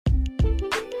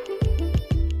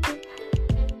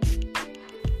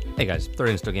Hey guys,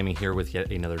 30 Still Gaming here with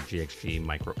yet another GXG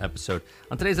micro episode.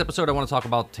 On today's episode, I want to talk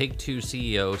about Take-Two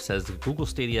CEO says Google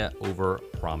Stadia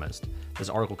overpromised. This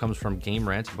article comes from Game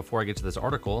Rant. Before I get to this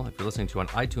article, if you're listening to on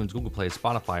iTunes, Google Play,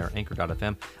 Spotify, or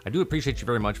Anchor.fm, I do appreciate you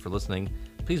very much for listening.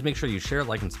 Please make sure you share,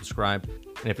 like, and subscribe.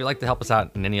 And if you'd like to help us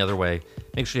out in any other way,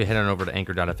 make sure you head on over to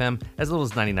Anchor.fm. As little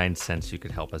as 99 cents, you could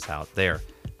help us out there.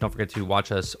 Don't forget to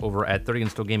watch us over at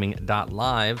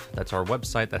 30andstillgaming.live. That's our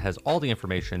website that has all the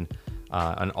information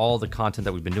on all the content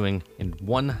that we've been doing in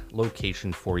one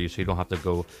location for you, so you don't have to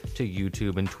go to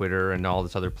YouTube and Twitter and all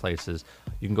this other places.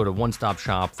 You can go to one-stop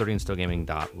shop,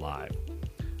 30andstillgaming.live.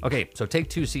 Okay, so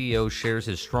Take-Two CEO shares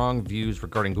his strong views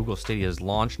regarding Google Stadia's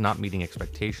launch, not meeting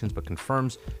expectations, but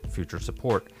confirms future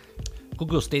support.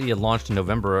 Google Stadia launched in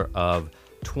November of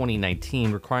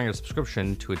 2019, requiring a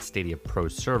subscription to its Stadia Pro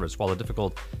service. While it's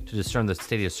difficult to discern the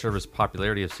Stadia service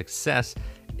popularity of success,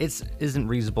 it isn't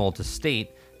reasonable to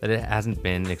state that it hasn't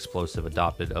been explosive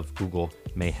adopted of Google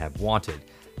may have wanted.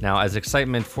 Now, as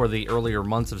excitement for the earlier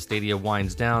months of Stadia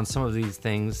winds down, some of these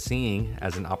things seeing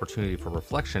as an opportunity for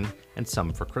reflection and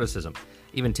some for criticism.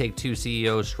 Even Take-Two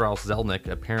CEO Strauss Zelnick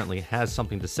apparently has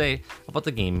something to say about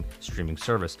the game streaming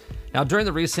service. Now, during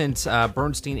the recent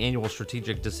Bernstein Annual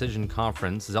Strategic Decision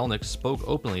Conference, Zelnick spoke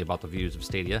openly about the views of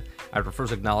Stadia. After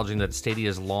first acknowledging that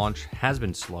Stadia's launch has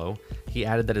been slow, he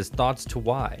added that his thoughts to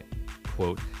why.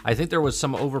 Quote, I think there was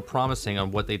some over-promising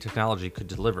on what the technology could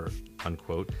deliver,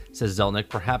 unquote, says Zelnick,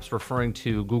 perhaps referring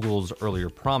to Google's earlier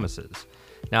promises.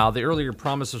 Now, the earlier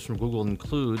promises from Google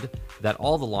include that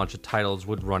all the launch of titles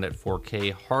would run at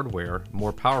 4K hardware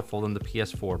more powerful than the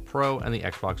PS4 Pro and the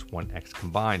Xbox One X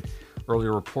combined.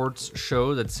 Earlier reports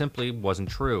show that simply wasn't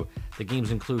true. The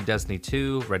games include Destiny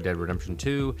 2, Red Dead Redemption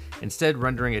 2, instead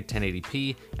rendering at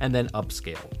 1080p and then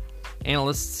upscale.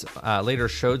 Analysts later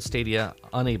showed Stadia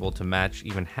unable to match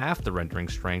even half the rendering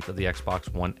strength of the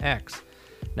Xbox One X.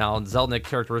 Now, Zelnick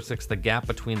characteristics the gap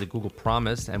between the Google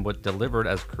promise and what delivered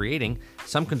as creating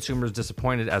some consumers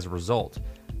disappointed as a result.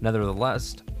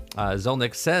 Nevertheless,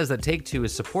 Zelnick says that Take-Two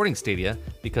is supporting Stadia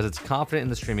because it's confident in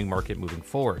the streaming market moving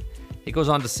forward. He goes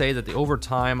on to say that over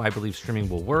time, I believe streaming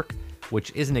will work,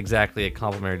 which isn't exactly a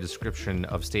complimentary description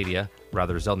of Stadia.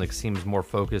 Rather, Zelnick seems more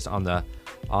focused on the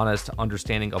honest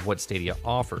understanding of what Stadia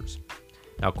offers.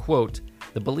 Now, quote,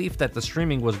 the belief that the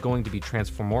streaming was going to be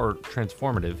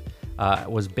transformative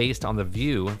was based on the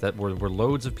view that were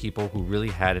loads of people who really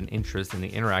had an interest in the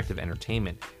interactive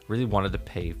entertainment, really wanted to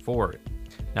pay for it.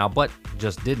 Now, but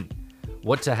just didn't.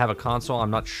 What to have a console,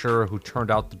 I'm not sure who turned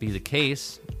out to be the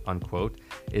case, unquote,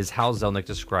 is how Zelnick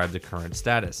described the current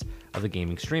status of the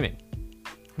gaming streaming.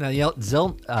 Now, yet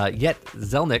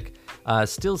Zelnick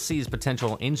still sees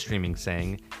potential in streaming,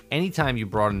 saying, anytime you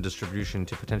broaden distribution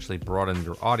to potentially broaden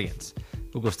your audience.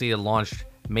 Google Stadia launched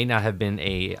may not have been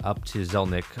up to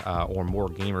Zelnick or more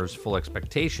gamers' full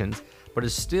expectations, but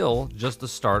is still just the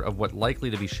start of what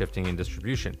likely to be shifting in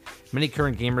distribution. Many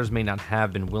current gamers may not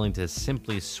have been willing to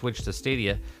simply switch to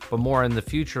Stadia, but more in the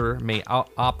future may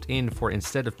opt in for,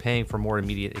 instead of paying for more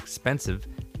immediate expensive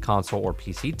console or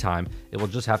PC time, it will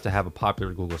just have to have a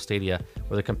popular Google Stadia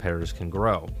where the competitors can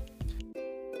grow.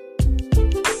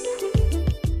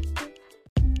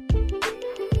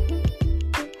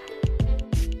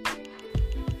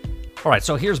 All right,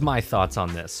 so here's my thoughts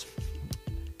on this.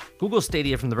 Google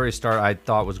Stadia from the very start I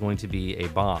thought was going to be a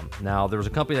bomb. Now, there was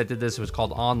a company that did this, it was called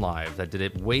OnLive, that did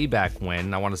it way back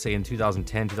when, I want to say in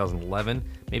 2010, 2011,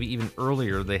 maybe even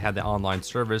earlier, they had the online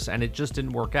service, and it just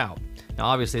didn't work out. Now,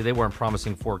 obviously, they weren't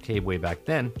promising 4K way back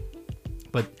then,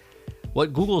 but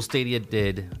what Google Stadia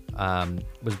did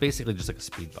was basically just like a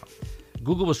speed bump.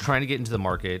 Google was trying to get into the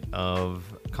market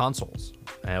of consoles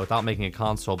without making a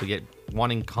console, but yet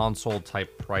wanting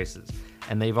console-type prices.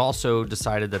 And they've also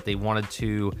decided that they wanted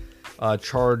to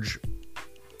charge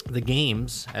the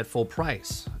games at full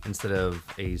price instead of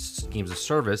a games of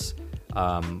service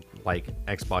like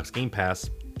Xbox Game Pass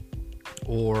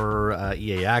or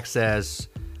EA Access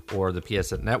or the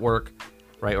PSN Network,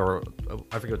 right? Or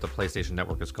I forget what the PlayStation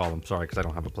Network is called. I'm sorry because I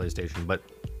don't have a PlayStation, but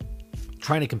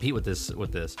trying to compete with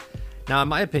this. Now, in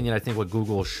my opinion, I think what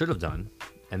Google should have done,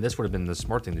 and this would have been the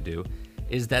smart thing to do,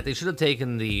 is that they should have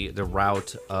taken the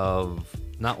route of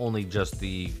not only just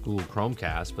the Google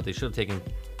Chromecast, but they should have taken,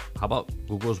 how about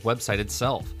Google's website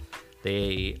itself?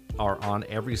 They are on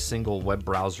every single web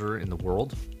browser in the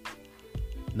world,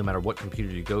 no matter what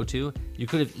computer you go to. You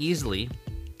could have easily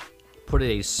put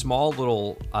a small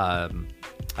little,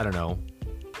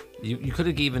 you could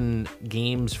have given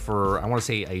games for, I want to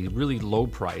say, a really low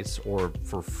price or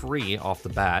for free off the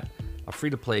bat, a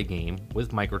free-to-play game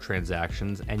with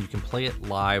microtransactions, and you can play it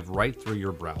live right through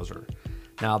your browser.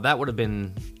 Now, that would have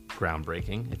been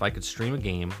groundbreaking. If I could stream a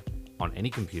game on any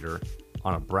computer,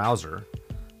 on a browser,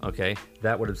 okay,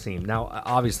 that would have seemed. Now,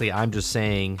 obviously, I'm just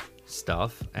saying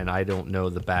stuff, and I don't know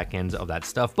the back ends of that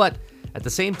stuff, but at the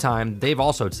same time, they've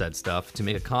also said stuff to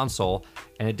make a console,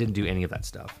 and it didn't do any of that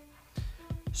stuff.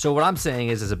 So what I'm saying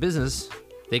is, as a business,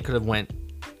 they could have went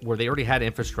where they already had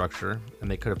infrastructure, and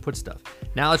they could have put stuff.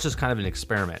 Now it's just kind of an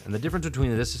experiment, and the difference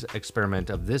between this experiment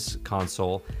of this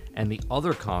console and the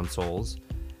other consoles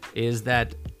is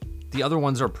that the other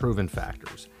ones are proven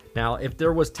factors. Now, if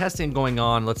there was testing going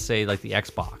on, let's say like the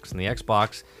Xbox, and the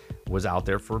Xbox was out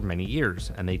there for many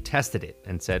years, and they tested it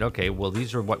and said, okay, well,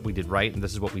 these are what we did right, and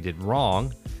this is what we did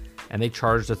wrong, and they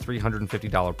charged a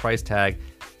 $350 price tag,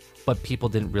 but people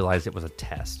didn't realize it was a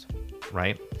test,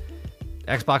 right?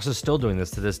 Xbox is still doing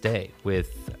this to this day.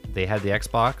 They had the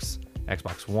Xbox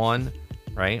One,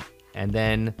 right? And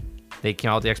then they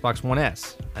came out with the Xbox One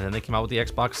S, and then they came out with the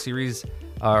Xbox Series,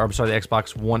 the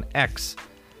Xbox One X,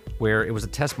 where it was a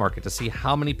test market to see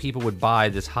how many people would buy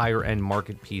this higher end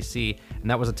market PC, and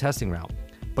that was a testing route.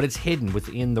 But it's hidden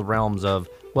within the realms of,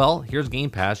 well, here's Game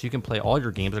Pass, you can play all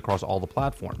your games across all the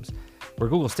platforms. Where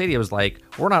Google Stadia was like,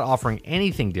 we're not offering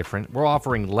anything different, we're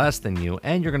offering less than you,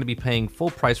 and you're going to be paying full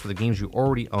price for the games you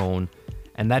already own,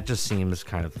 and that just seems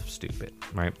kind of stupid,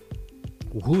 right?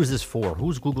 Who is this for?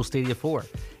 Who's Google Stadia for?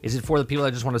 Is it for the people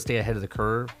that just want to stay ahead of the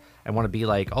curve and want to be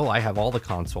like, oh, I have all the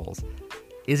consoles?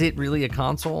 Is it really a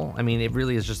console? I mean, it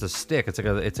really is just a stick. It's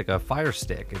like a Fire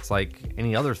Stick. It's like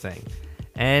any other thing.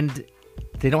 And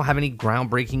they don't have any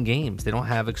groundbreaking games. They don't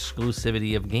have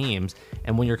exclusivity of games.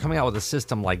 And when you're coming out with a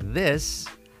system like this,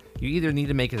 you either need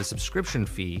to make it a subscription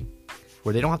fee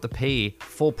where they don't have to pay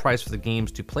full price for the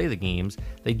games to play the games.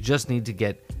 They just need to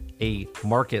get a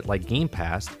market like Game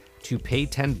Pass to pay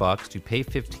 $10, to pay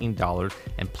 $15,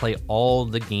 and play all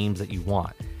the games that you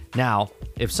want. Now,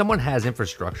 if someone has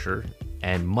infrastructure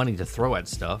and money to throw at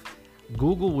stuff,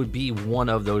 Google would be one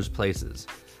of those places.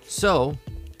 So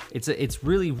it's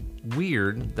really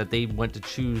weird that they went to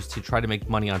choose to try to make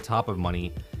money on top of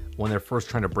money when they're first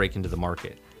trying to break into the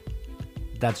market.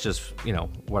 That's just,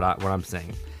 what I'm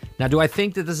saying. Now, do I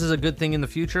think that this is a good thing in the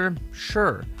future?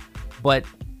 Sure. But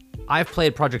I've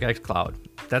played Project xCloud.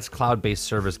 That's cloud-based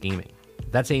service gaming.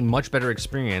 That's a much better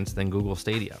experience than Google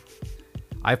Stadia.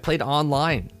 I've played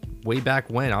online way back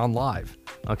when on live,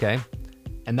 okay?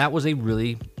 And that was a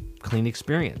really clean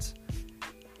experience.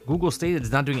 Google Stadia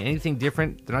is not doing anything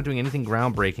different. They're not doing anything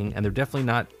groundbreaking, and they're definitely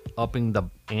not upping the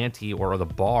ante or the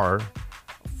bar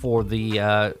for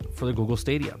the Google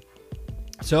Stadia.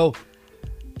 So,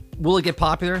 will it get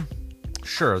popular?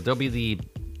 Sure, there'll be the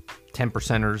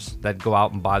 10%ers that go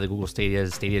out and buy the Google Stadia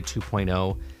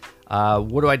 2.0.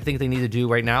 What do I think they need to do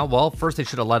right now? Well, first they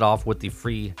should have let off with the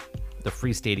free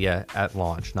Stadia at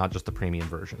launch, not just the premium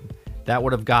version. That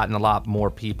would have gotten a lot more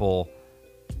people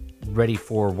ready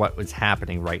for what was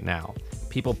happening right now.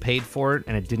 People paid for it,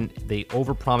 and it didn't. They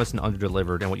overpromised and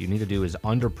underdelivered. And what you need to do is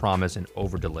underpromise and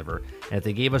overdeliver. And if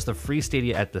they gave us the free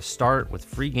Stadia at the start with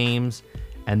free games,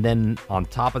 and then on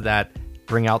top of that,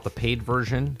 bring out the paid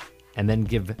version, and then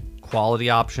give quality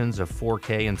options of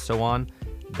 4K and so on,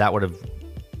 that would have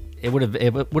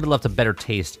left a better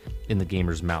taste in the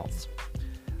gamers' mouths.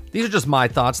 These are just my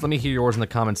thoughts. Let me hear yours in the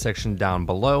comment section down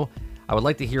below. I would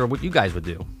like to hear what you guys would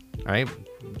do. All right.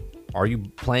 Are you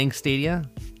playing Stadia?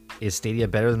 Is Stadia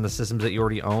better than the systems that you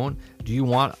already own? Do you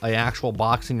want an actual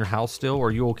box in your house still, or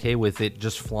are you okay with it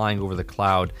just flying over the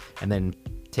cloud and then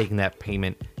taking that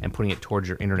payment and putting it towards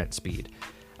your internet speed?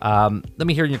 Let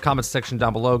me hear in your comments section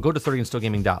down below. Go to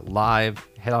 30andstillgaming.live.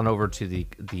 Head on over to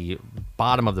the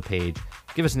bottom of the page.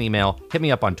 Give us an email. Hit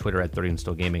me up on Twitter at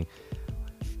 30andstillgaming.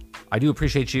 I do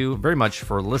appreciate you very much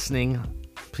for listening.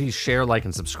 Please share, like,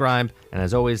 and subscribe. And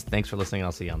as always, thanks for listening.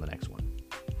 I'll see you on the next one.